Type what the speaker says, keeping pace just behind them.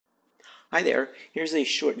Hi there, here's a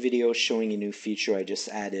short video showing a new feature I just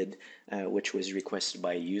added, which was requested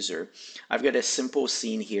by a user. I've got a simple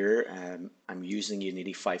scene here. I'm using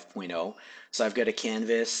Unity 5.0. So I've got a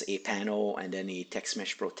canvas, a panel, and then a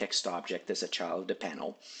TextMesh Pro text object as a child of the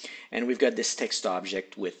panel. And we've got this text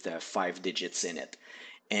object with 5 digits in it.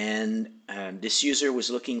 And this user was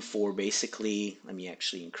looking for basically, let me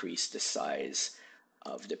actually increase the size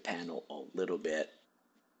of the panel a little bit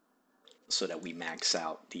so that we max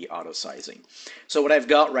out the auto sizing. So what I've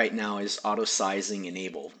got right now is auto sizing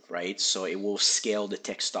enabled, right? So it will scale the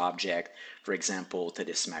text object, for example, to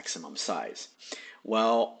this maximum size.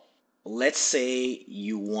 Well, let's say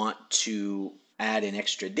you want to add an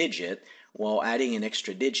extra digit. Well, adding an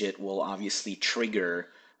extra digit will obviously trigger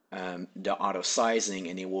the auto sizing,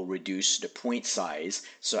 and it will reduce the point size.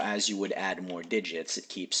 So as you would add more digits, it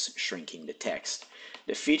keeps shrinking the text.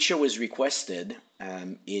 The feature was requested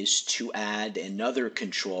is to add another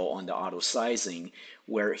control on the auto sizing,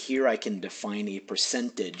 where here I can define a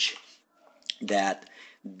percentage that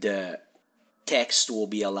the text will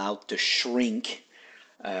be allowed to shrink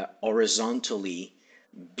horizontally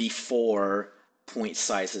before point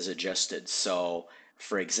size is adjusted. So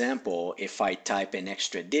for example, if I type an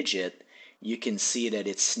extra digit, you can see that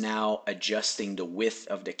it's now adjusting the width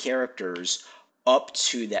of the characters up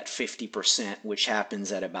to that 50%, which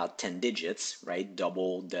happens at about 10 digits, right?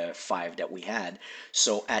 Double the 5 that we had.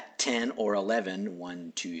 So at 10 or 11,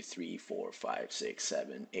 1, 2, 3, 4, 5, 6,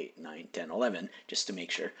 7, 8, 9, 10, 11, just to make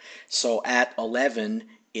sure. So at 11,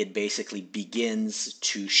 it basically begins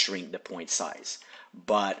to shrink the point size.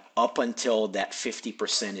 But up until that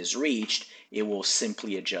 50% is reached, it will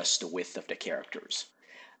simply adjust the width of the characters.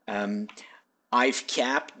 I've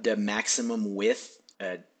capped the maximum width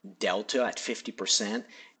delta at 50%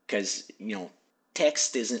 because,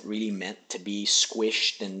 text isn't really meant to be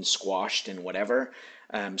squished and squashed and whatever.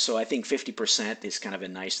 So I think 50% is kind of a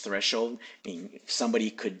nice threshold. I mean, somebody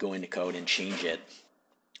could go into code and change it,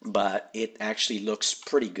 but it actually looks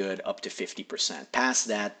pretty good up to 50%. Past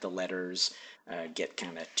that, the letters get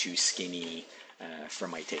kind of too skinny for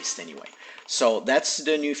my taste anyway. So that's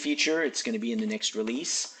the new feature. It's going to be in the next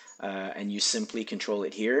release, and you simply control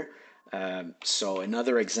it here. So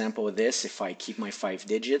another example of this, if I keep my 5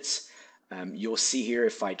 digits, you'll see here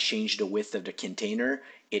if I change the width of the container,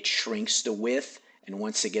 it shrinks the width, and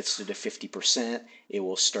once it gets to the 50%, it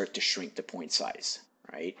will start to shrink the point size,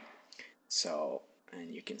 right? So,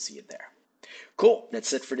 and you can see it there. Cool,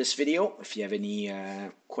 that's it for this video. If you have any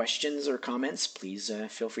questions or comments, please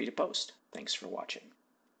feel free to post. Thanks for watching.